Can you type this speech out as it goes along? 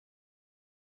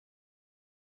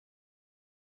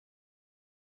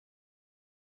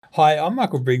Hi, I'm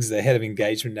Michael Briggs, the Head of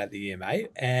Engagement at the EMA,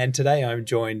 and today I'm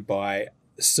joined by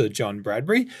Sir John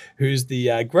Bradbury, who's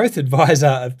the Growth Advisor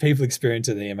of People Experience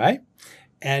at the EMA.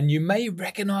 And you may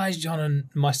recognize John and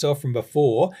myself from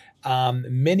before,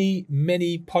 many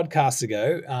podcasts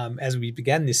ago, as we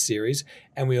began this series,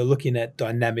 and we were looking at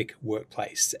dynamic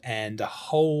workplace, and a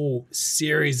whole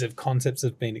series of concepts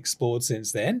have been explored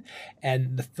since then.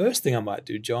 And the first thing I might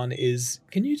do, John, is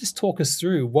can you just talk us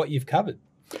through what you've covered?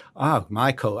 Oh,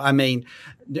 Michael, to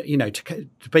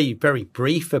be very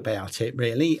brief about it,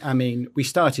 really, we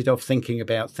started off thinking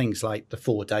about things like the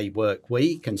 4-day work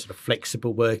week and sort of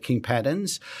flexible working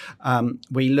patterns.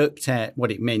 We looked at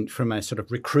what it meant from a sort of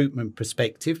recruitment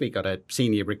perspective. We got a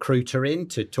senior recruiter in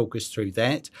to talk us through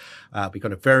that. We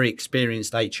got a very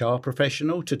experienced HR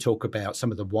professional to talk about some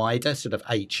of the wider sort of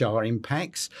HR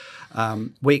impacts.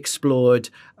 We explored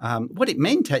what it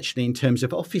meant actually in terms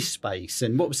of office space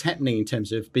and what was happening in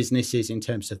terms of businesses in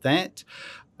terms of that.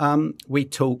 We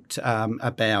talked to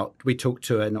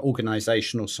an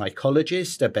organisational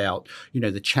psychologist about,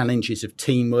 the challenges of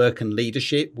teamwork and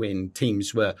leadership when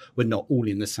teams were not all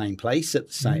in the same place at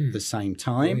the same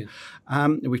time.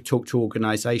 We've talked to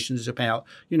organisations about,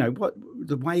 what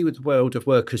the way the world of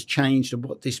work has changed and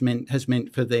what this has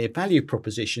meant for their value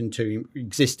proposition to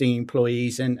existing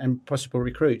employees and possible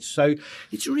recruits. So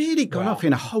it's really gone off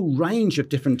in a whole range of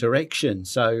different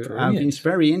directions. So it's a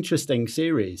very interesting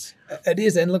series. It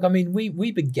is. And look,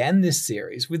 we began this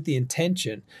series with the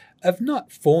intention of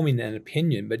not forming an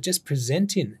opinion, but just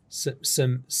presenting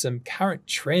some current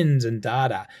trends and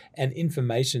data and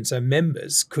information so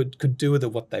members could do with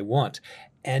it what they want.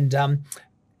 And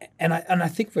I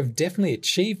think we've definitely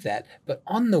achieved that. But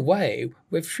on the way,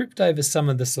 we've tripped over some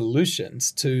of the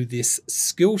solutions to this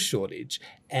skill shortage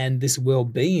and this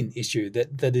well-being issue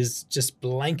that is just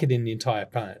blanketing the entire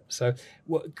planet. So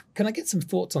can I get some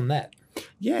thoughts on that?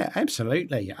 Yeah,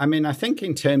 absolutely. I think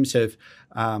in terms of,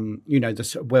 the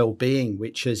sort of well-being,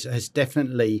 which has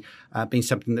definitely been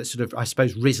something that's sort of, I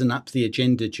suppose, risen up the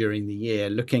agenda during the year,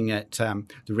 looking at the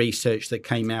research that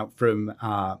came out from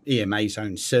EMA's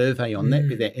own survey on that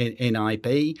with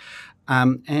NIB,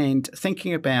 and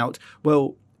thinking about,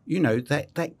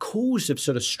 that cause of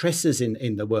sort of stresses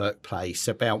in the workplace,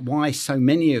 about why so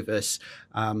many of us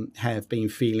have been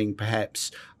feeling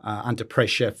perhaps under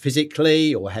pressure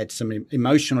physically or had some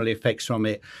emotional effects from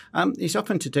it, is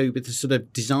often to do with the sort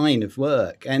of design of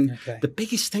work. And the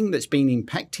biggest thing that's been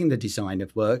impacting the design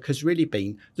of work has really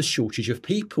been the shortage of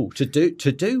people to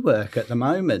do work at the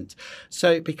moment.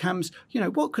 So it becomes,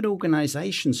 what could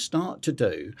organisations start to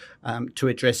do to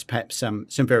address perhaps some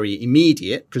very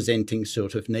immediate presenting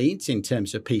sort of needs in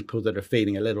terms of people that are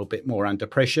feeling a little bit more under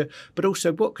pressure, but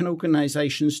also what can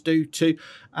organisations do to,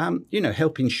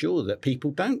 help ensure that people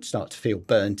don't start to feel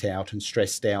burnt out and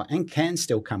stressed out and can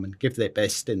still come and give their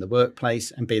best in the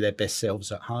workplace and be their best selves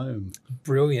at home.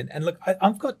 Brilliant. And look,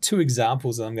 I've got 2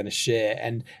 examples that I'm going to share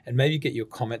and maybe get your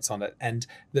comments on it. And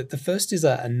the first is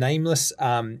a nameless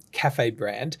cafe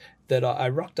brand that I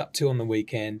rocked up to on the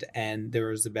weekend, and there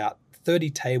was about 30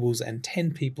 tables and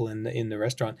 10 people in the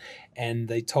restaurant, and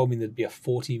they told me there'd be a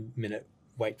 40-minute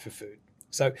wait for food.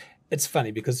 So it's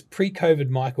funny because pre-COVID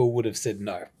Michael would have said,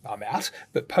 no, I'm out.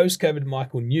 But post-COVID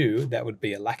Michael knew that would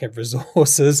be a lack of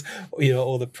resources,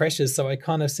 or the pressures. So I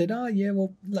kind of said,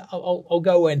 I'll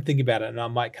go away and think about it and I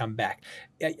might come back.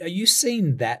 Are you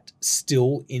seeing that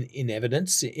still in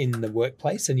evidence in the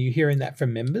workplace? And are you hearing that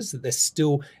from members that they're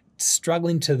still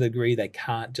struggling to the degree they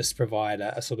can't just provide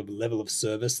a sort of level of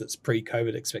service that's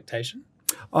pre-COVID expectation?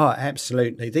 Oh,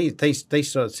 absolutely.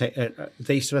 These sort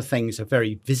of things are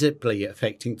very visibly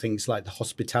affecting things like the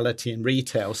hospitality and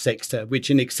retail sector,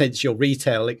 which in a sense your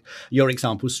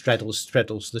example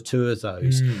straddles the 2 of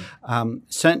those.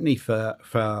 Certainly for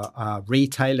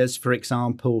retailers, for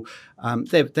example,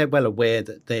 they're well aware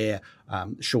that they're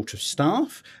short of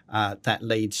staff. That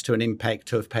leads to an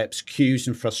impact of perhaps queues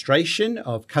and frustration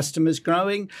of customers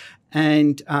growing,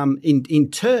 and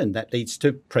in turn that leads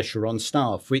to pressure on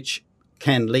staff, which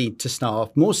can lead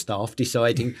to more staff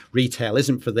deciding retail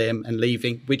isn't for them and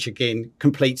leaving, which again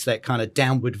completes that kind of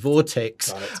downward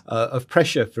vortex of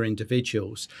pressure for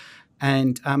individuals.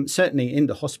 And certainly in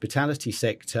the hospitality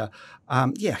sector,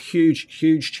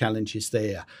 huge challenges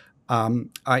there.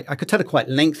 I could tell a quite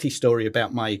lengthy story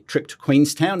about my trip to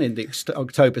Queenstown in the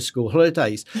October school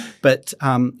holidays, but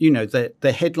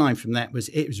the headline from that was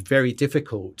it was very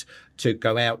difficult to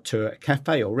go out to a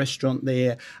cafe or restaurant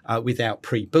there without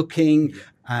pre-booking,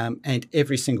 and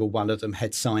every single one of them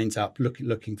had signs up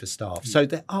looking for staff. So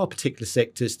there are particular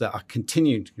sectors that are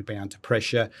continuing to be under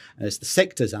pressure. And as the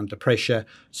sector's under pressure,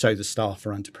 so the staff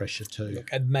are under pressure too. Look,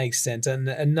 it makes sense. And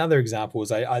another example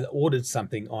is I ordered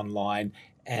something online,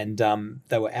 and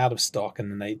they were out of stock,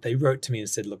 and then they wrote to me and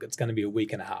said, look, it's going to be a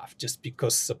week and a half just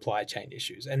because supply chain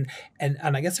issues. And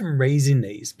I guess I'm raising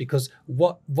these because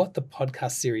what the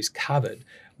podcast series covered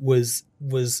was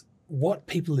what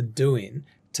people are doing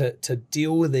to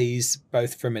deal with these,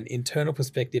 both from an internal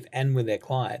perspective and with their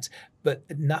clients. But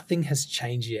nothing has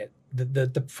changed yet.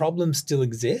 The problems still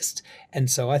exist.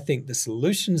 And so I think the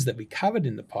solutions that we covered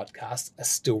in the podcast are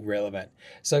still relevant.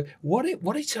 So what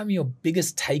are some of your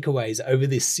biggest takeaways over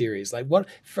this series? Like, what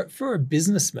for a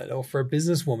businessman or for a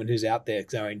businesswoman who's out there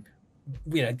going,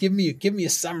 give me a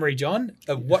summary, John,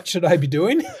 of what should I be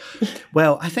doing?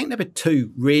 Well, I think there were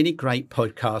two really great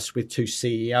podcasts with two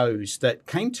CEOs that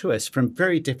came to us from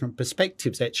very different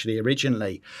perspectives, actually,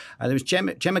 originally. There was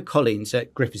Gemma Collins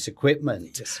at Griffiths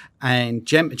Equipment. Yes. And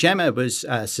Gemma was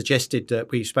suggested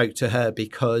that we spoke to her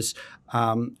because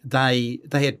they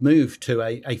had moved to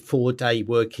a 4-day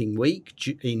working week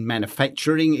in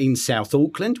manufacturing in South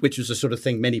Auckland, which was the sort of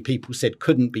thing many people said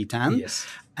couldn't be done. Yes.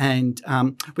 And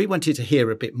we wanted to hear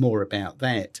a bit more about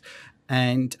that.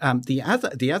 And the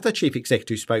other chief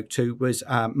executive spoke to was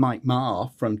Mike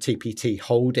Marr from TPT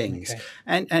Holdings.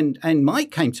 Okay. And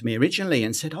Mike came to me originally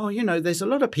and said, there's a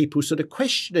lot of people sort of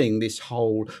questioning this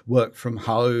whole work from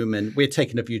home, and we're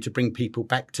taking a view to bring people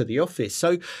back to the office.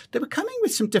 So they were coming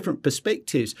with some different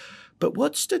perspectives. But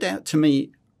what stood out to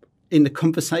me in the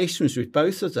conversations with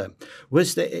both of them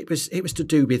was that it was to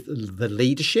do with the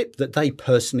leadership that they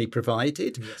personally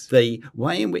provided, yes, the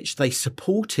way in which they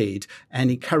supported and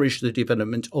encouraged the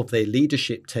development of their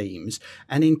leadership teams,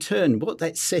 and in turn what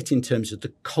that set in terms of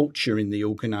the culture in the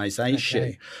organisation.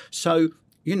 Okay. So,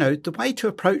 the way to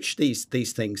approach these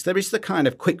things, there is the kind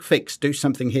of quick fix, do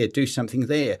something here, do something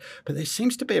there. But there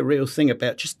seems to be a real thing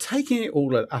about just taking it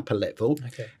all up a level.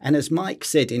 Okay. And as Mike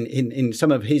said in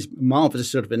some of his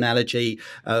marvellous sort of analogy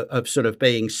of sort of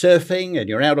being surfing, and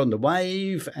you're out on the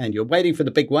wave and you're waiting for the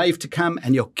big wave to come,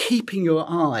 and you're keeping your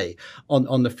eye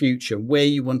on the future, where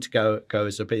you want to go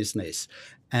as a business.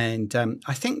 And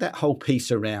I think that whole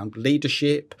piece around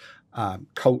leadership,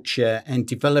 culture, and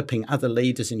developing other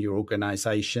leaders in your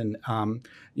organisation,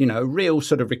 a real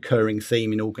sort of recurring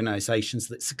theme in organisations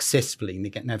that successfully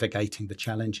navigating the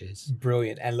challenges.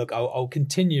 Brilliant. And look, I'll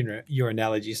continue your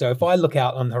analogy. So if I look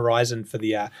out on the horizon for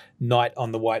the knight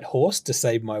on the white horse to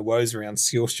save my woes around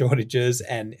skill shortages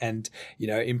and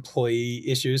employee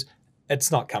issues,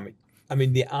 it's not coming. I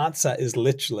mean, the answer is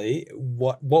literally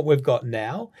what we've got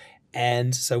now.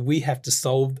 And so we have to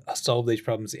solve these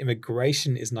problems.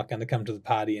 Immigration is not going to come to the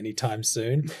party anytime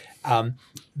soon.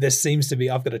 There seems to be,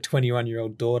 I've got a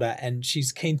 21-year-old daughter, and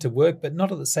she's keen to work, but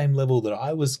not at the same level that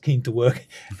I was keen to work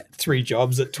 3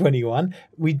 jobs at 21.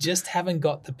 We just haven't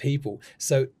got the people.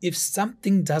 So if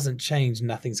something doesn't change,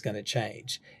 nothing's going to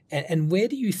change. And where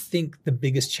do you think the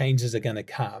biggest changes are going to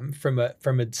come from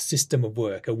a system of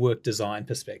work, a work design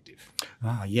perspective?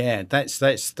 Oh, yeah, that's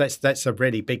a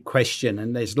really big question,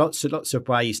 and there's lots of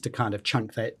ways to kind of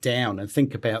chunk that down and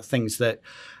think about things that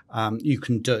you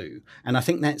can do. And I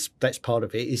think that's part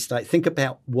of it, is like think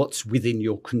about what's within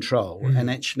your control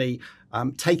and actually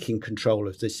taking control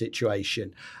of the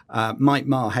situation. Mike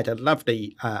Marr had a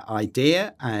lovely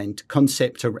idea and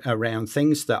concept around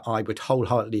things that I would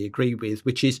wholeheartedly agree with,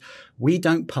 which is we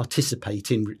don't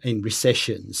participate in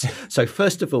recessions. So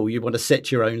first of all, you want to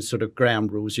set your own sort of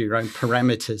ground rules, your own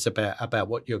parameters about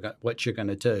what you're going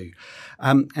to do,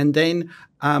 and then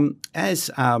as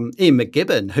Ian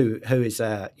McGibbon, who is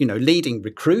a leading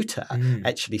recruiter,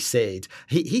 actually said,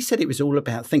 he said it was all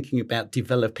about thinking about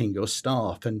developing your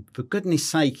staff. And for goodness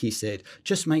sake, he said,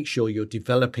 just make sure you're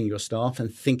developing your staff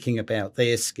and thinking about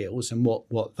their skills and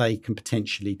what they can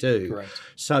potentially do. Correct.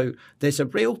 So there's a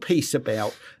real piece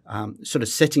about sort of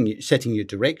setting your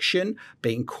direction,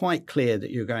 being quite clear that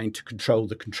you're going to control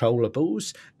the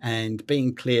controllables, and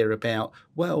being clear about,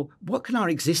 well, what can our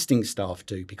existing staff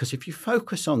do? Because if you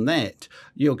focus on that,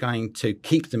 you're going to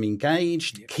keep them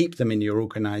engaged, keep them in your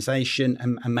organisation,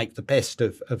 and make the best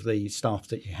of the staff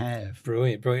that you have.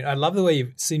 Brilliant. I love the way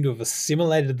you seem to have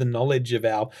assimilated the knowledge of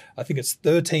our, I think it's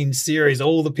 13 series,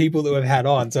 all the people that we've had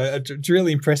on. So it's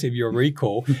really impressive, your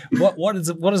recall. What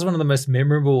is one of the most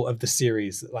memorable of the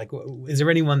series? Like, is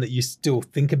there anyone that you still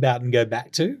think about and go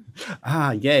back to?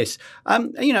 Yes.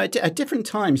 At different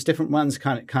times, different ones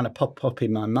kind of pop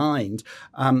in my mind.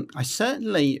 I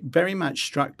certainly very much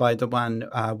struck by the one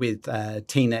with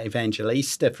Tina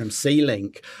Evangelista from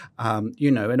C-Link,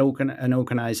 an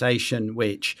organisation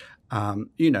which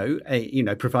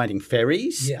providing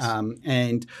ferries, Yes.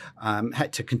 and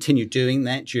had to continue doing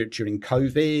that during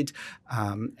COVID.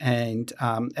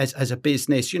 As a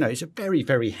business, it's a very,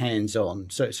 very hands-on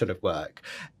sort of work.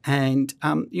 And,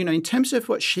 in terms of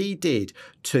what she did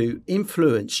to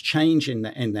influence change in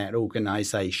that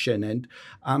organisation, and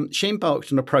she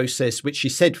embarked on a process which she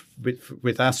said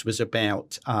with us was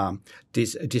about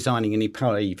designing an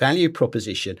employee value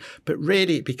proposition, but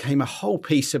really it became a whole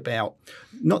piece about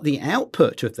not the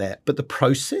output of that, but the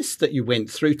process that you went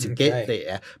through to get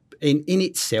there. In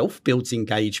itself builds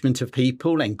engagement of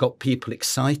people and got people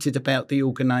excited about the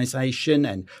organisation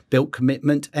and built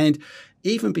commitment. And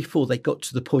even before they got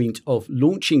to the point of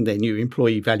launching their new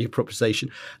employee value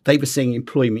proposition, they were seeing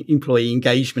employee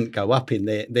engagement go up in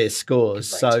their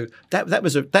scores. Great. So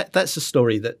that's a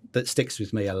story that sticks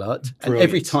with me a lot. Brilliant. And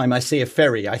every time I see a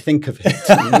ferry, I think of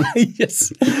it.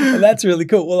 Yes, and that's really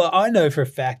cool. Well, I know for a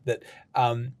fact that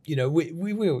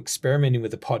we were experimenting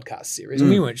with a podcast series, and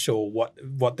we weren't sure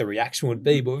what the reaction would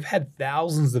be, but we've had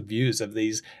thousands of views of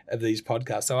these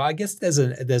podcasts. So I guess there's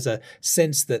a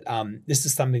sense that this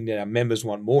is something that our members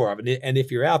want more of. And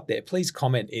if you're out there, please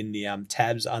comment in the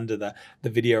tabs under the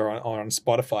video on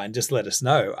Spotify and just let us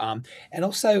know. And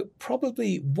also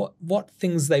probably what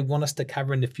things they want us to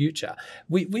cover in the future.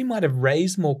 We might have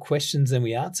raised more questions than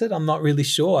we answered. I'm not really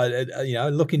sure.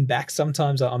 Looking back,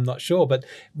 sometimes I'm not sure, but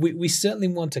we certainly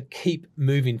want to keep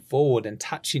moving forward and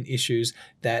touching issues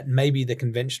that maybe the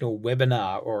conventional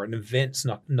webinar or an event's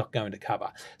not going to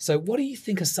cover. So what do you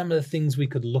think are some of the things we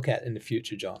could look at in the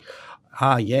future, John?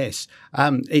 Yes.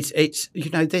 It's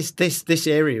this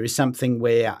area is something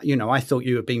where, I thought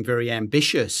you were being very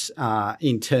ambitious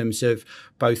in terms of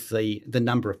both the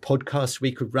number of podcasts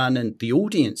we could run and the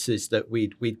audiences that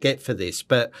we'd get for this.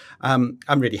 But I'm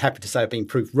really happy to say I've been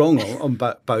proved wrong on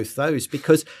both those,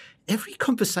 because every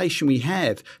conversation we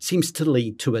have seems to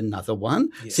lead to another one,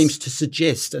 yes. Seems to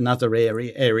suggest another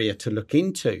area to look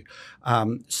into.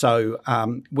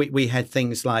 We had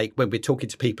things like when we're talking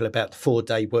to people about the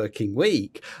 4-day working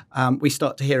week, we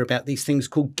start to hear about these things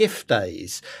called gift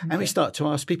days. Okay. And we start to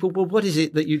ask people, well, what is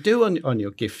it that you do on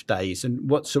your gift days, and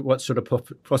what's sort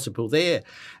of possible there?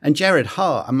 And Jared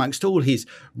Hart, amongst all his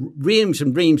reams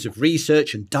and reams of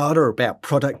research and data about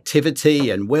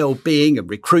productivity and well-being and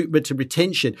recruitment and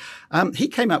retention, he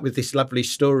came up with this lovely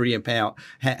story about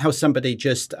how somebody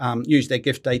just used their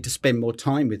gift day to spend more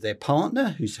time with their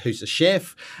partner, who's a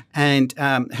chef, and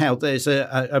how there's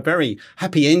a very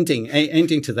happy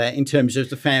ending to that in terms of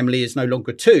the family is no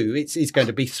longer 2; it's going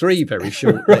to be 3 very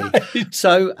shortly. Right.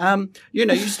 So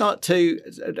you start to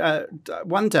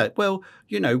wonder, well,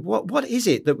 what is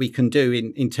it that we can do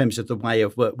in terms of the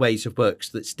ways of work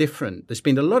that's different? There's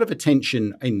been a lot of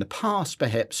attention in the past,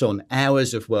 perhaps, on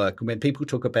hours of work, and when people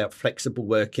talk about flexible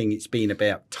working, it's been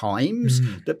about times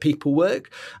that people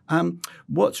work.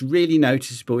 What's really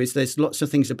noticeable is there's lots of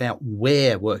things about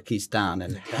where work is done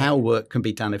and how work can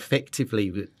be done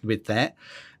effectively with that.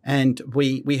 And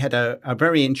we had a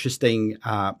very interesting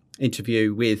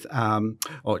interview with,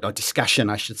 or a discussion,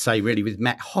 I should say, really, with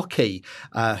Matt Hockey,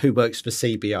 who works for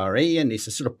CBRE and is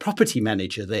a sort of property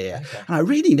manager there. Okay. And I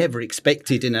really never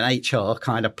expected in an HR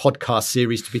kind of podcast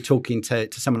series to be talking to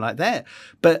someone like that.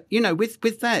 But,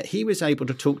 with that, he was able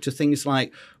to talk to things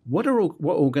like, what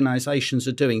organisations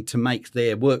are doing to make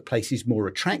their workplaces more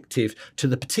attractive to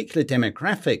the particular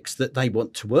demographics that they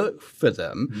want to work for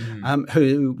them,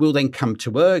 who will then come to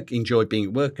work, enjoy being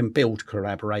at work, and build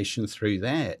collaboration through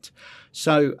that.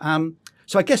 So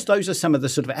I guess those are some of the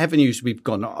sort of avenues we've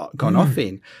gone off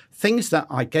in. Things that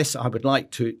I guess I would like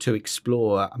to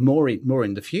explore more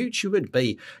in the future would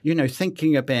be,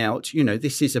 thinking about,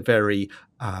 this is a very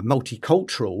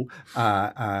multicultural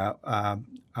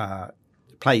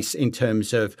place in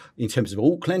terms of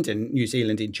Auckland and New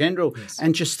Zealand in general, yes.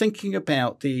 And just thinking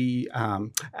about the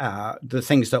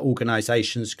things that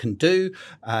organisations can do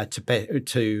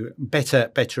to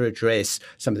better address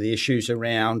some of the issues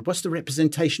around what's the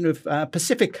representation of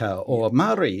Pacifica or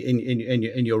Māori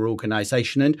in your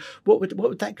organisation, and what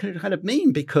would that kind of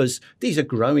mean, because these are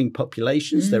growing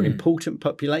populations, they're important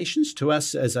populations to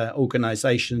us as an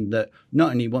organisation that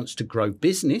not only wants to grow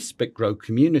business but grow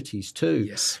communities too.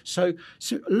 Yes. So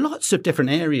lots of different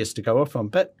areas to go off on,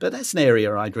 but that's an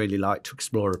area I'd really like to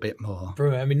explore a bit more.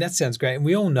 Bro, I mean, that sounds great. And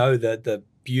we all know that the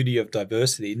beauty of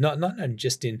diversity, not only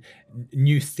just in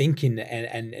new thinking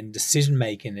and decision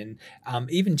making, and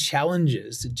even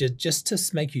challenges, just to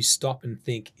make you stop and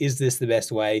think, is this the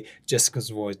best way? Just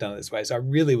because we've always done it this way. So I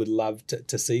really would love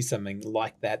to see something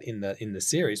like that in the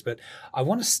series. But I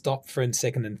want to stop for a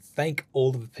second and thank all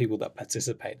of the people that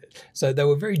participated. So they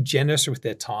were very generous with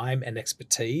their time and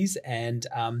expertise, and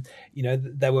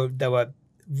they were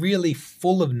really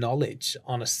full of knowledge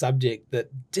on a subject that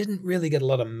didn't really get a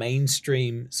lot of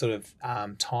mainstream sort of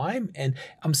time. And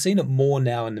I'm seeing it more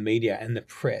now in the media and the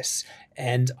press.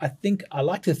 And I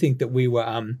like to think that we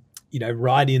were,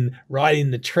 riding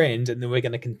the trend, and then we're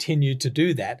going to continue to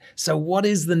do that. So what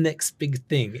is the next big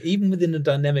thing? Even within a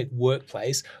dynamic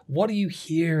workplace, what are you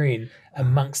hearing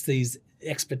amongst these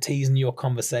expertise in your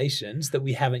conversations that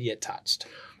we haven't yet touched?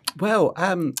 Well,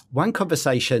 one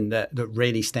conversation that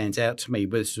really stands out to me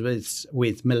was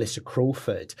with Melissa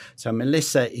Crawford. So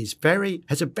Melissa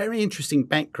has a very interesting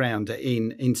background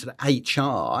in sort of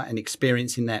HR and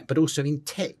experience in that, but also in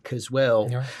tech as well,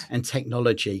 right, and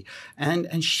technology.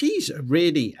 And she's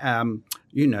really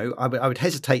I would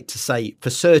hesitate to say for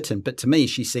certain, but to me,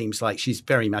 she seems like she's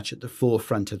very much at the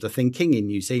forefront of the thinking in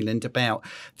New Zealand about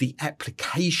the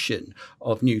application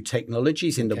of new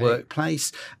technologies in the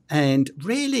workplace. And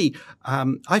really,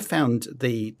 I found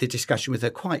the discussion with her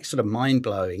quite sort of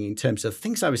mind-blowing in terms of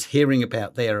things I was hearing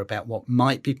about what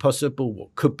might be possible,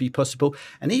 what could be possible,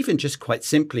 and even just quite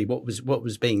simply what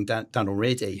was being done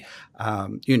already.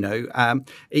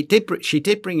 She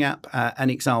did bring up an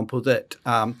example that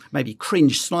maybe cringed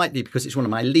slightly because it's one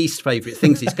of my least favourite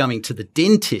things is going to the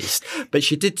dentist. But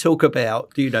she did talk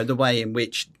about the way in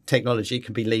which technology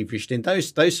can be leveraged in those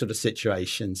sort of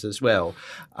situations as well.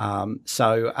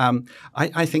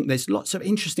 I think there's lots of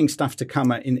interesting stuff to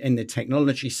come in the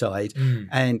technology side,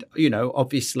 and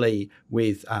obviously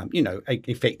with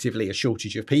effectively a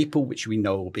shortage of people, which we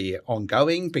know will be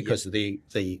ongoing because of the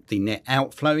net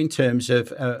outflow in terms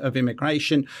of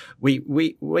immigration.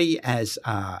 We as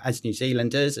New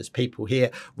Zealanders, as people here,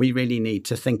 we really need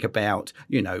to think about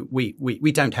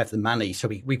we don't have the money, so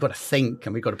we've got to think,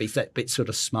 and we've got to be that bit sort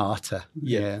of smarter.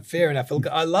 Yeah, fair enough. Look,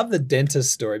 I love the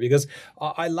dentist story because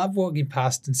I love walking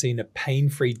past and seeing a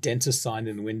pain-free dentist sign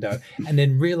in the window and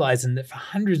then realizing that for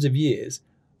hundreds of years,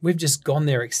 we've just gone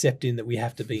there accepting that we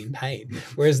have to be in pain.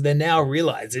 Whereas they're now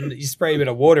realizing that you spray a bit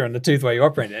of water on the tooth while you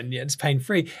operate and it's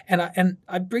pain-free. And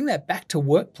I bring that back to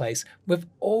workplace. We've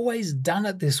always done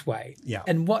it this way. Yeah.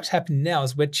 And what's happened now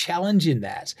is we're challenging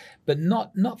that, but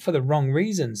not for the wrong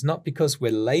reasons, not because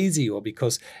we're lazy or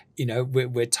because,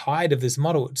 we're tired of this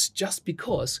model. It's just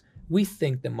because we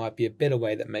think there might be a better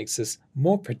way that makes us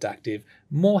more productive,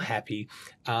 more happy.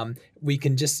 We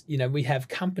can just, we have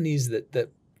companies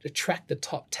that attract the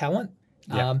top talent.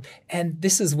 Yep. And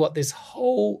this is what this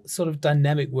whole sort of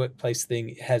dynamic workplace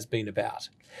thing has been about.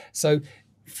 So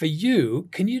for you,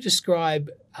 can you describe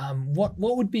what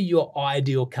would be your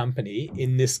ideal company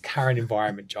in this current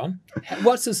environment, John?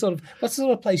 What's the sort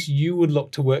of place you would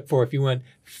look to work for if you weren't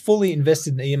fully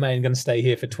invested in EMA and going to stay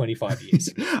here for 25 years?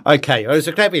 Okay, I was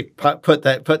glad we put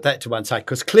that to one side,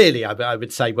 because clearly I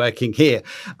would say working here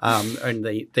and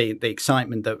the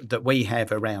excitement that we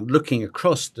have around looking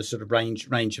across the sort of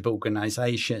range of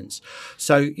organisations.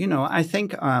 So I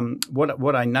think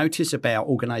what I notice about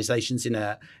organisations in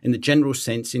the general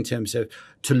sense, in terms of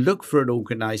to look for an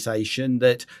organisation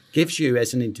that gives you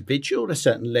as an individual a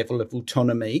certain level of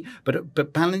autonomy,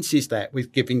 but balances that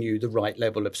with giving you the right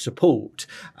level of support.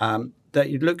 That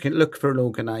you look for an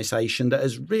organisation that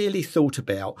has really thought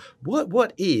about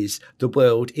what is the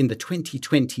world in the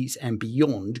 2020s and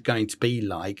beyond going to be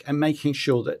like, and making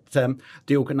sure that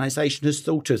the organisation has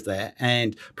thought of that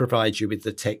and provides you with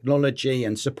the technology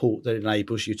and support that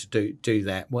enables you to do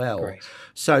that well. Great.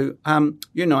 So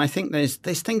I think there's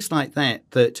things like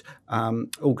that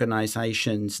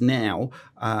organisations now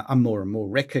are more and more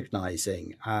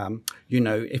recognising.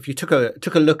 If you took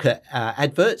a look at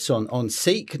adverts on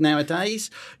Seek nowadays,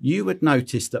 you would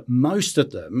notice that most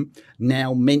of them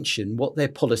now mention what their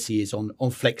policy is on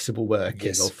flexible working,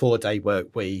 yes, or 4-day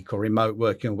work week or remote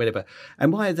working or whatever.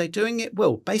 And why are they doing it?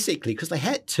 Well, basically because they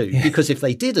had to. Yeah. Because if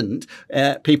they didn't,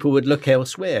 people would look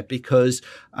elsewhere, because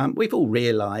we've all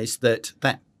realised that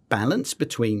balance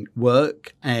between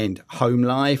work and home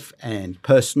life and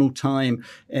personal time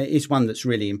is one that's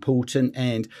really important,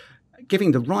 and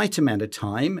giving the right amount of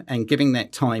time and giving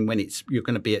that time when you're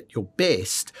going to be at your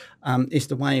best is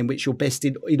the way in which you're best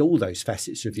in all those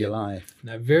facets of your life.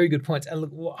 No, very good points. And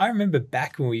look, I remember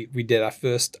back when we did our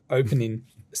first opening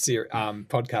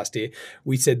podcast here,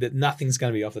 we said that nothing's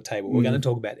going to be off the table. We're going to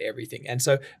talk about everything. And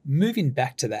so moving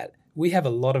back to that, we have a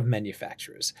lot of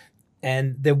manufacturers.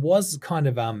 And there was kind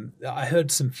of, I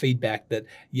heard some feedback that,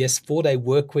 yes, 4-day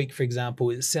work week, for example,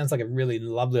 it sounds like a really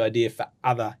lovely idea for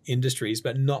other industries,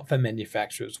 but not for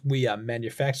manufacturers. We are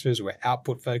manufacturers, we're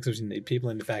output focused, we need people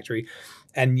in the factory.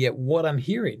 And yet what I'm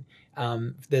hearing,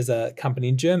 there's a company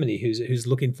in Germany who's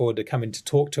looking forward to coming to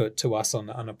talk to us on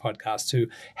a podcast, who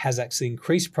has actually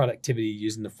increased productivity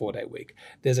using the 4-day week.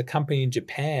 There's a company in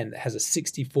Japan that has a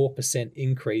 64%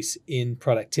 increase in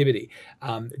productivity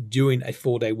doing a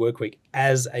 4-day work week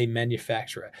as a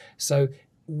manufacturer. So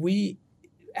we,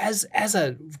 as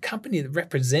a company that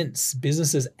represents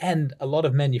businesses and a lot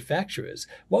of manufacturers,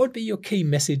 what would be your key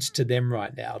message to them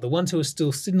right now, the ones who are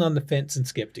still sitting on the fence and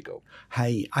skeptical?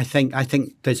 Hey, I think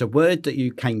there's a word that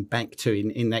you came back to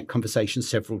in that conversation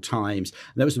several times,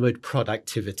 and that was the word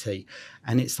productivity.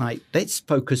 And it's like, let's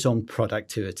focus on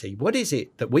productivity. What is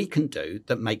it that we can do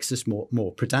that makes us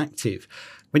more productive?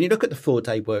 When you look at the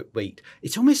 4-day work week,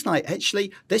 it's almost like,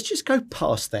 actually, let's just go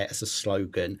past that as a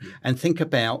slogan and think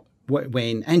about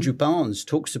when Andrew Barnes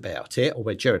talks about it, or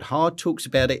where Gerard Hard talks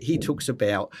about it. He talks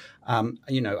about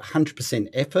 100%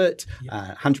 effort,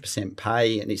 100%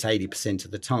 pay, and it's 80%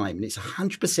 of the time. And it's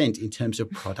 100% in terms of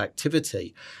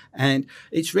productivity. And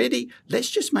it's really, let's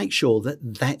just make sure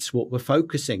that that's what we're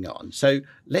focusing on. So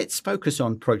let's focus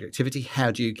on productivity.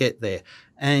 How do you get there?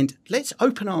 And let's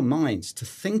open our minds to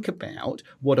think about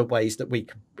what are ways that we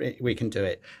can do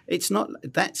it. It's not,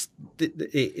 that's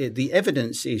the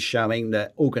evidence is showing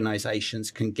that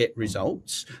organizations can get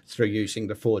results through using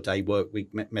the 4-day work week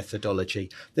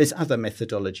methodology. There's other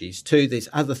methodologies too. There's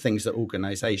other things that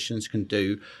organizations can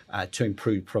do to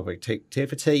improve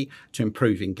productivity, to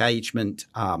improve engagement.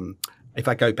 If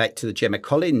I go back to the Gemma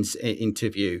Collins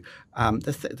interview,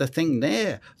 the thing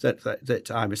there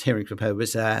that I was hearing from her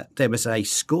was there was a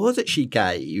score that she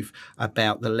gave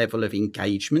about the level of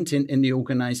engagement in the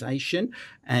organisation,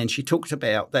 and she talked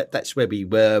about that's where we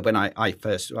were when I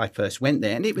first went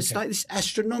there, and it was like this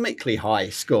astronomically high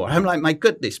score. I'm like, my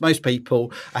goodness, most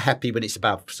people are happy when it's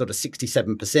above sort of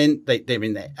 67%. They're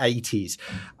in their 80s,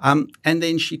 and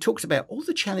then she talked about all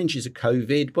the challenges of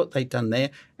COVID, what they'd done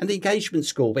there, and the engagement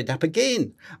score went up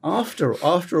again after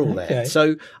all that.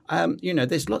 So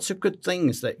there's lots of good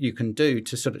things that you can do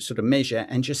to sort of measure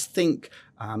and just think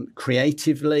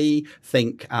creatively,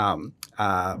 think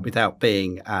without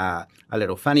being a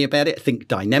little funny about it, think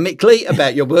dynamically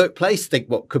about your workplace, think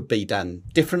what could be done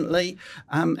differently,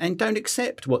 and don't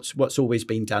accept what's always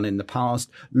been done in the past.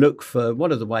 Look for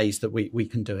what are the ways that we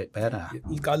can do it better.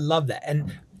 I love that.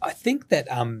 And I think that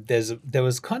there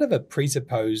was kind of a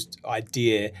presupposed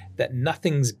idea that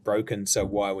nothing's broken, so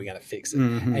why are we going to fix it?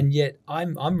 Mm-hmm. And yet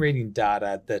I'm reading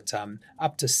data that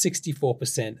up to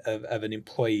 64% of an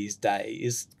employee's day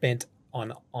is spent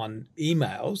on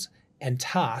emails and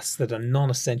tasks that are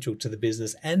non-essential to the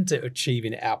business and to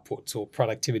achieving outputs or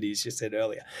productivity, as you said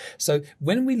earlier. So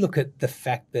when we look at the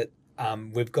fact that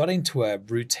we've got into a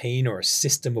routine or a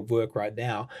system of work right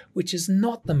now, which is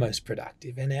not the most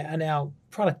productive, and our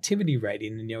productivity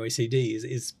rating in the OECD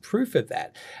is proof of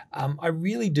that. I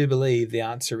really do believe the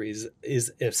answer is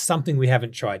something we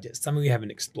haven't tried yet, something we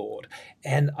haven't explored.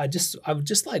 And I would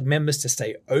just like members to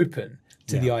stay open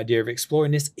to the idea of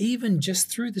exploring this, even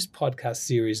just through this podcast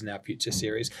series and our future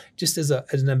series, just as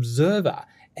an observer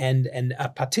and a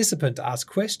participant to ask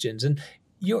questions. And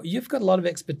you've got a lot of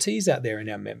expertise out there in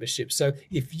our membership. So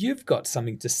if you've got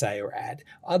something to say or add,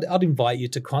 I'd invite you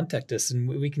to contact us and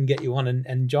we can get you on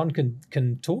and John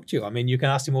can talk to you. I mean, you can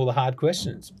ask him all the hard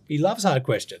questions. He loves hard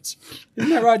questions. Isn't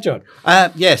that right, John?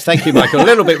 Yes, thank you, Michael. A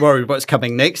little bit worried what's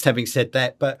coming next, having said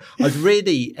that, but I'd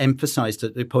really emphasised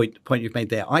the point you've made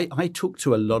there. I talk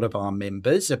to a lot of our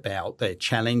members about their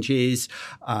challenges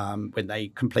when they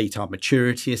complete our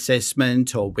maturity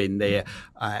assessment or when they're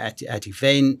at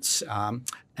events.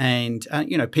 And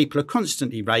people are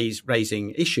constantly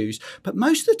raising issues, but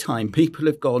most of the time people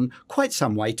have gone quite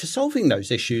some way to solving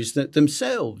those issues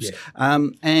themselves. Yeah.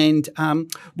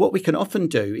 What we can often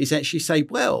do is actually say,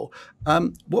 well,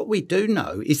 what we do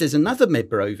know is there's another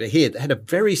member over here that had a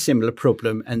very similar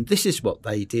problem, and this is what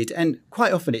they did. And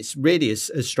quite often it's really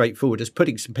as straightforward as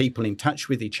putting some people in touch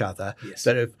with each other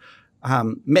that have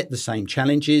met the same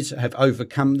challenges, have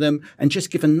overcome them, and just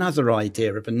give another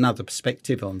idea of another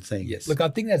perspective on things. Yes, look, I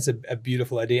think that's a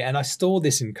beautiful idea. And I saw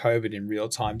this in COVID in real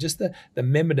time, just the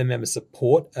member-to-member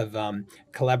support of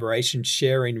collaboration,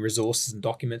 sharing resources and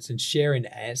documents and sharing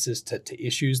answers to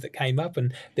issues that came up.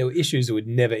 And there were issues that we'd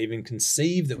never even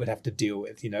conceive that we'd have to deal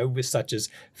with, with such as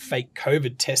fake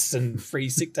COVID tests and free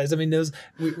sick days. I mean,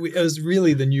 it was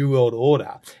really the new world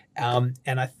order. And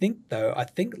I think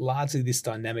largely this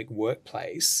dynamic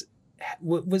workplace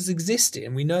was existing,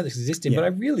 and we know this existing, but I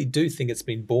really do think it's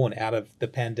been born out of the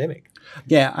pandemic.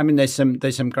 Yeah, I mean, there's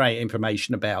some great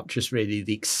information about just really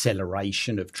the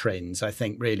acceleration of trends. I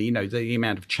think really, the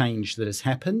amount of change that has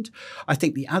happened. I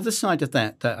think the other side of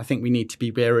that I think we need to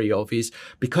be wary of is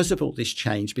because of all this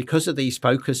change, because of these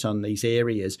focus on these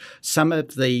areas, some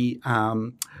of the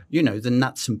the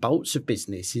nuts and bolts of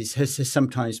business has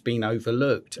sometimes been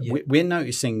overlooked. Yeah. We're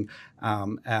noticing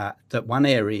that one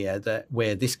area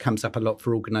where this comes up a lot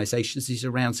for organisations is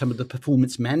around some of the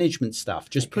performance management stuff,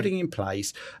 just putting in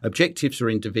place objectives for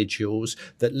individuals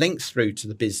that links through to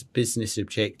the business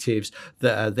objectives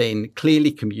that are then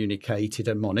clearly communicated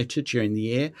and monitored during the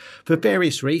year. For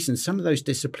various reasons, some of those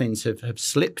disciplines have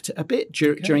slipped a bit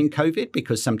during COVID,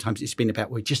 because sometimes it's been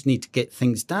about we just need to get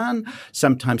things done.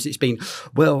 Sometimes it's been,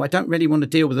 well, I don't really want to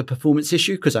deal with a performance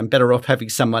issue because I'm better off having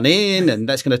someone in, and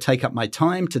that's going to take up my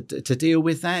time to deal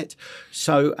with that.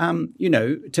 So,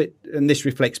 and this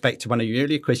reflects back to one of your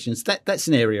earlier questions, that's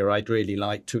an area I'd really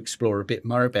like to explore a bit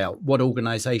more about, what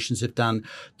organisations have done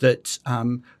that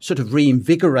sort of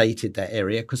reinvigorated that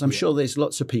area, because I'm sure there's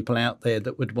lots of people out there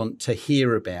that would want to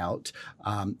hear about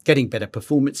getting better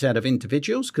performance out of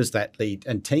individuals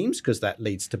and teams, because that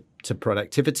leads to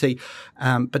productivity,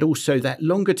 but also that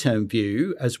longer term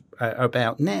view as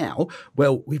about now.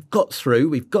 Well, we've got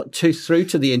through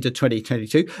to the end of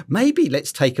 2022. Maybe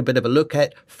let's take a bit of a look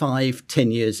at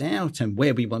 5-10 years out and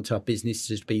where we want our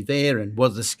businesses to be there, and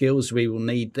what are the skills we will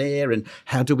need there, and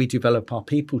how do we develop our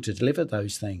people to deliver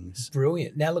those things.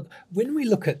 Brilliant. Now, look, when we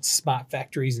look at smart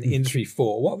factories and Industry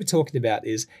 4, what we're talking about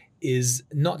is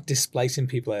not displacing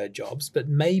people out of jobs, but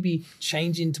maybe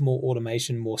changing to more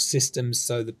automation, more systems,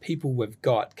 so the people we've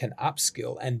got can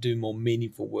upskill and do more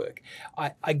meaningful work.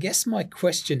 I guess my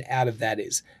question out of that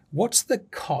is, what's the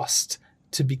cost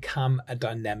to become a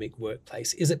dynamic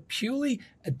workplace? Is it purely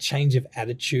a change of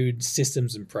attitude,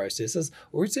 systems and processes,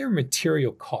 or is there a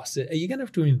material cost? Are you going to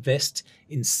have to invest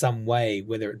in some way,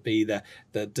 whether it be the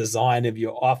design of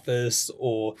your office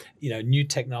or new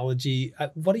technology?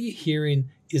 What are you hearing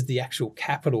is the actual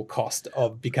capital cost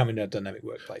of becoming a dynamic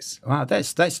workplace? Wow,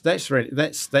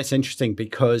 that's interesting,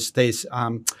 because there's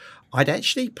I'd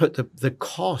actually put the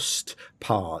cost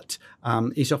part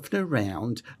is often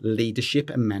around leadership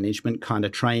and management kind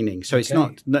of training. So it's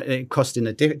not cost in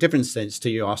a different sense to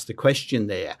you asked the question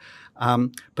there.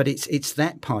 But it's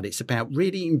that part. It's about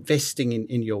really investing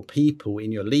in your people,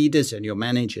 in your leaders and your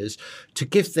managers, to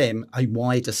give them a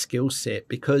wider skill set,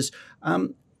 because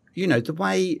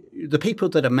the people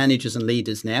that are managers and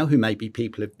leaders now, who may be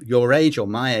people of your age or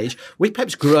my age, we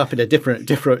perhaps grew up in a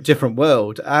different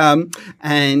world,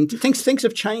 and things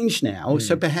have changed now.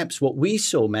 So perhaps what we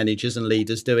saw managers and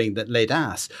leaders doing that led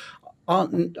us,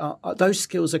 those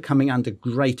skills are coming under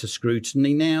greater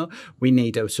scrutiny now. We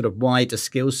need a sort of wider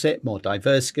skill set, more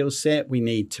diverse skill set. We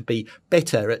need to be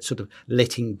better at sort of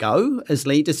letting go as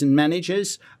leaders and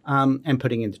managers, and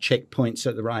putting in the checkpoints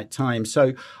at the right time.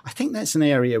 So I think that's an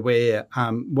area where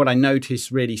what I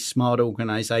notice really smart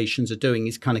organisations are doing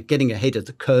is kind of getting ahead of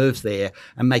the curve there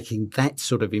and making that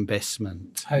sort of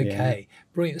investment. Okay,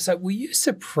 brilliant. So were you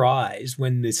surprised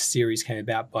when this series came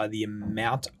about by the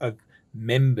amount of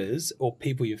members or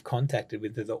people you've contacted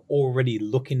with that are already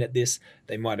looking at this?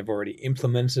 They might have already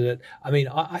implemented it. I mean,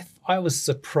 I was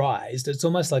surprised. It's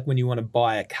almost like when you want to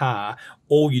buy a car,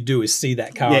 all you do is see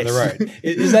that car on the road.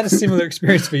 Is that a similar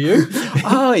experience for you?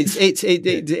 Oh,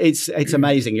 it's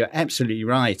amazing. You're absolutely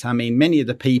right. I mean, many of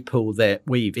the people that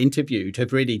we've interviewed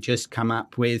have really just come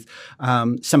up with,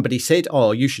 somebody said,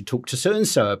 oh, you should talk to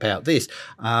so-and-so about this.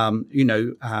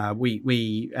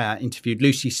 We interviewed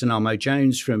Lucy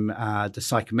Sonamo-Jones from the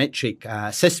psychometric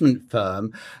assessment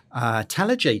firm,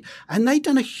 Tallagy, and they've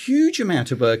done a huge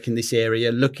amount of work in this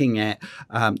area, looking at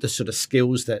the sort of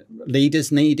skills that leaders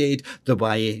needed, the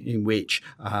way in which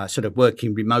sort of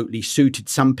working remotely suited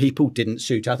some people, didn't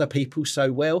suit other people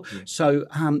so well. Yeah. So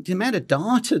the amount of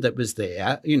data that was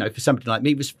there, for somebody like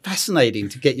me, was fascinating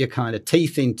to get your kind of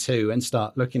teeth into and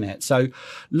start looking at. So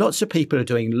lots of people are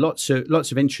doing lots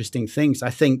of interesting things. I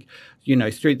think,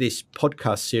 through this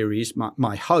podcast series,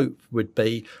 my hope would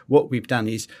be what we've done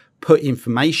is put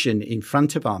information in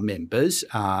front of our members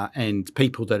and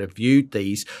people that have viewed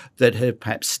these that have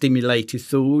perhaps stimulated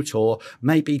thought, or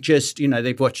maybe just,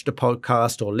 they've watched a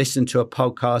podcast or listened to a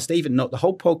podcast, even not the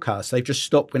whole podcast. They've just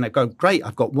stopped when they go, great,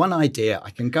 I've got one idea. I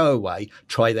can go away,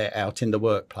 try that out in the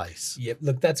workplace. Yep,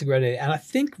 look, that's a great idea. And I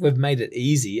think we've made it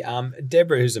easy.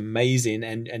 Deborah, who's amazing,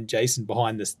 and Jason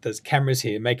behind there's cameras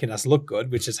here making us look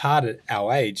good, which is hard at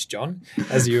our age, John,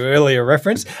 as you earlier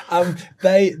referenced.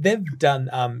 They've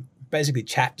done basically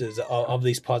chapters of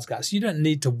these podcasts. You don't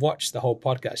need to watch the whole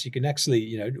podcast. You can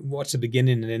actually, watch the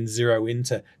beginning and then zero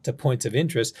into points of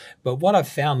interest. But what I've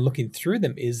found looking through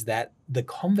them is that the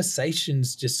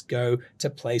conversations just go to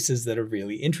places that are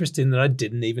really interesting that I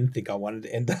didn't even think I wanted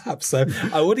to end up. So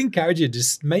I would encourage you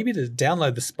just maybe to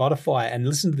download the Spotify and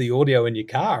listen to the audio in your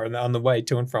car and on the way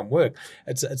to and from work.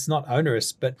 It's not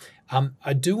onerous, but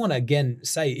I do want to again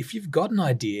say, if you've got an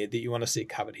idea that you want to see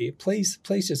covered here, please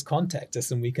just contact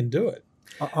us and we can do it.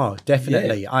 Oh,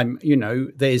 definitely. Yeah.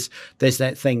 There's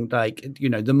that thing like,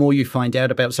 the more you find out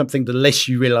about something, the less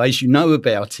you realize you know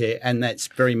about it. And that's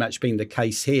very much been the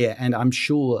case here. And I'm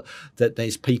sure that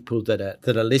there's people that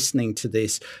are listening to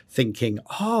this thinking,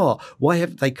 why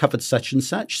haven't they covered such and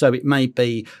such? So it may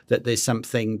be that there's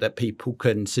something that people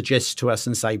can suggest to us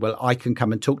and say, well, I can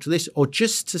come and talk to this, or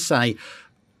just to say,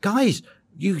 guys,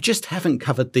 you just haven't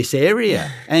covered this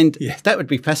area. And that would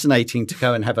be fascinating to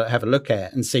go and have a look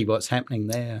at and see what's happening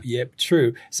there. Yep,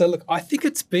 true. So look, I think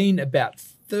it's been about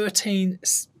 13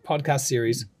 podcast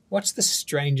series. What's the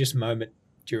strangest moment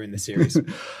during the series?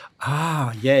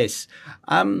 Yes.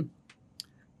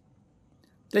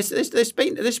 There's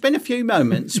been a few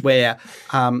moments where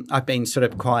I've been sort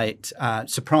of quite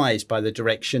surprised by the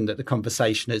direction that the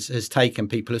conversation has taken.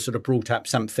 People have sort of brought up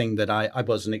something that I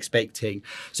wasn't expecting.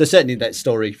 So certainly that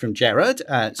story from Jared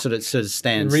sort of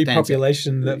stands.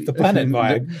 Repopulation of the planet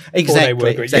by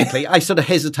exactly. I sort of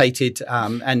hesitated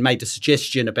and made a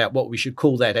suggestion about what we should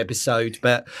call that episode,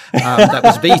 but that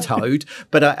was vetoed.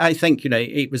 But I think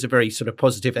it was a very sort of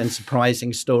positive and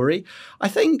surprising story. I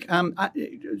think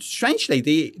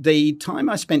strangely the time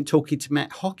I spent talking to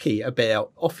Matt Hockey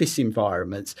about office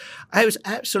environments, it was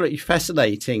absolutely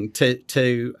fascinating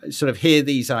to sort of hear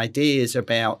these ideas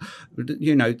about,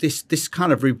 this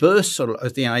kind of reversal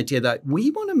of the idea that we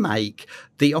want to make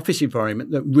the office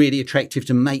environment really attractive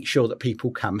to make sure that people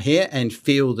come here and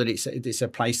feel that it's a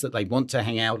place that they want to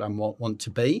hang out and want to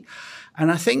be.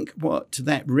 And I think what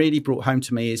that really brought home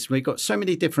to me is we've got so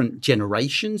many different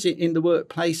generations in the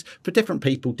workplace. For different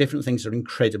people, different things are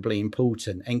incredibly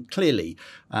important. And clearly,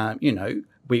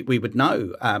 we would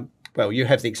know. Well, you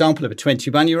have the example of a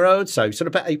 21-year-old. So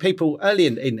sort of people early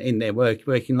in their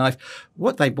working life,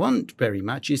 what they want very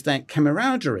much is that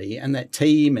camaraderie and that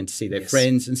team and to see their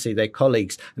friends and see their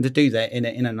colleagues and to do that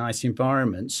in a nice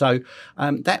environment. So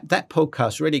that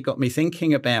podcast really got me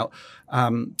thinking about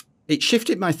it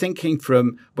shifted my thinking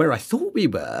from where I thought we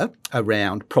were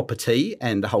around property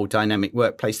and the whole dynamic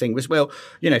workplace thing was, well,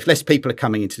 if less people are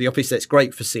coming into the office, that's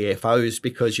great for CFOs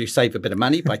because you save a bit of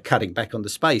money by cutting back on the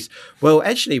space. Well,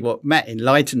 actually, what Matt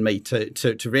enlightened me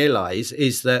to realise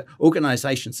is that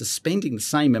organisations are spending the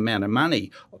same amount of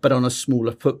money, but on a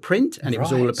smaller footprint. And it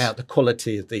was all about the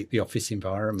quality of the office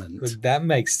environment. Look, that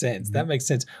makes sense. That makes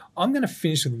sense. I'm going to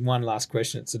finish with one last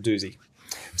question. It's a doozy.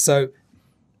 So,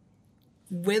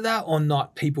 whether or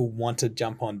not people want to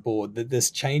jump on board, that there's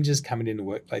changes coming in the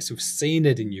workplace. We've seen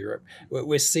it in Europe.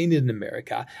 We're seeing it in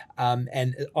America.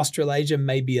 And Australasia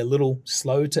may be a little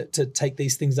slow to take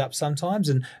these things up sometimes,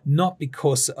 and not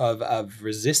because of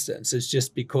resistance. It's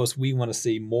just because we want to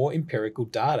see more empirical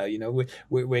data.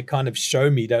 We're kind of show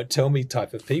me, don't tell me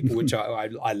type of people, which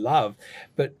I love.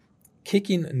 But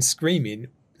kicking and screaming,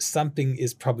 something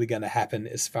is probably going to happen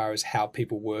as far as how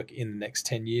people work in the next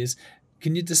 10 years.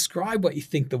 Can you describe what you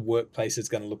think the workplace is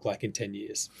going to look like in 10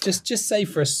 years? Just say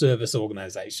for a service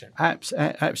organization.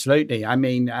 Absolutely. I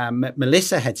mean,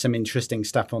 Melissa had some interesting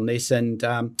stuff on this, and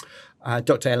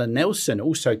Dr. Ellen Nelson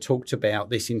also talked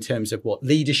about this in terms of what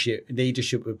leadership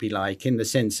would be like, in the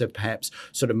sense of perhaps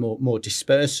sort of more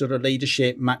dispersed sort of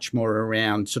leadership, much more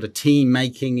around sort of team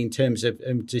making in terms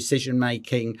of decision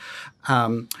making,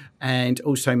 and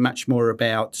also much more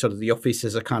about sort of the office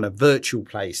as a kind of virtual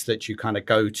place that you kind of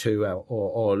go to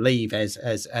or leave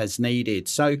as needed.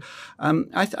 So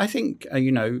I think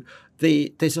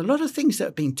there's a lot of things that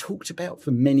have been talked about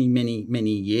for many, many,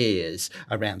 many years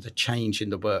around the change in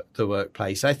the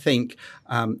workplace. I think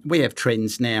we have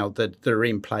trends now that are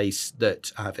in place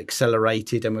that have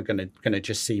accelerated, and we're going to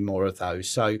just see more of those.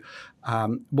 So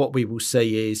what we will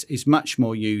see is much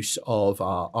more use of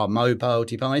our mobile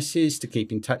devices to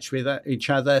keep in touch with each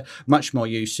other, much more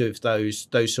use of those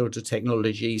sorts of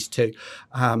technologies to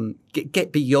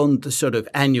get beyond the sort of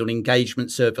annual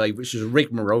engagement survey, which is a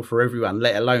rigmarole for everyone,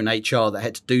 let alone HR that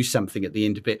had to do something at the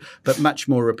end of it, but much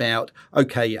more about,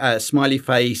 smiley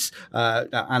face,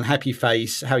 unhappy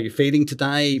face, how are you feeling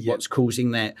today, what's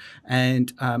causing that,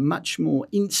 and much more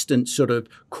instant sort of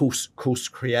course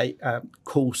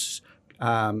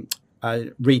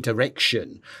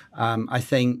redirection. I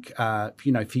think,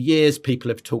 for years people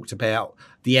have talked about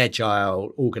the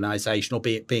agile organization, or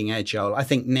be it being agile. I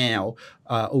think now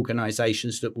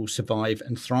organizations that will survive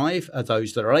and thrive are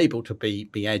those that are able to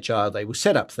be agile. They will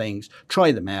set up things,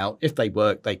 try them out. If they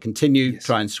work, they continue,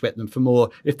 try and sweat them for more.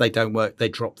 If they don't work, they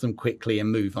drop them quickly and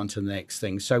move on to the next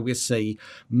thing. So we'll see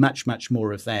much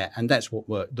more of that. And that's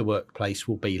what the workplace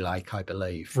will be like, I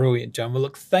believe. Brilliant, John. Well,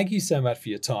 look, thank you so much for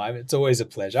your time. It's always a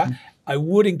pleasure. I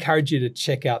would encourage you to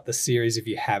check out the series if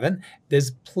you haven't.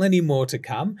 There's plenty more to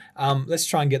come. Let's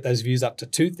try and get those views up to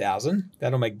 2,000.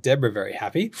 That'll make Deborah very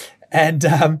happy. And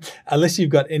unless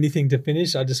you've got anything to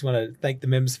finish, I just want to thank the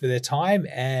members for their time,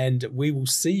 and we will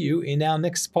see you in our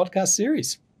next podcast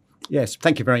series. Yes,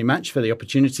 thank you very much for the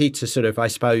opportunity to sort of, I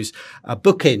suppose,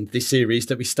 bookend this series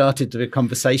that we started the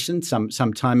conversation some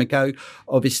time ago.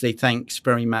 Obviously, thanks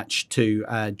very much to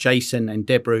Jason and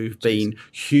Deborah, who've been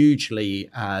hugely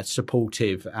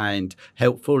supportive and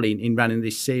helpful in running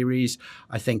this series.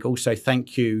 I think also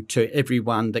thank you to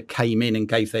everyone that came in and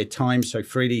gave their time so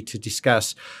freely to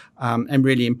discuss. And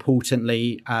really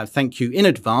importantly, thank you in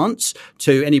advance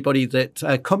to anybody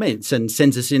that comments and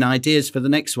sends us in ideas for the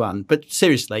next one. But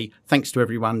seriously, thanks to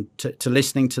everyone to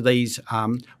listening to these.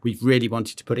 We've really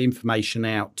wanted to put information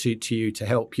out to you to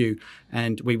help you.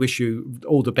 And we wish you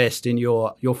all the best in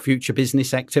your future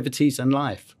business activities and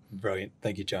life. Brilliant.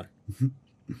 Thank you, John.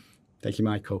 Thank you,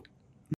 Michael.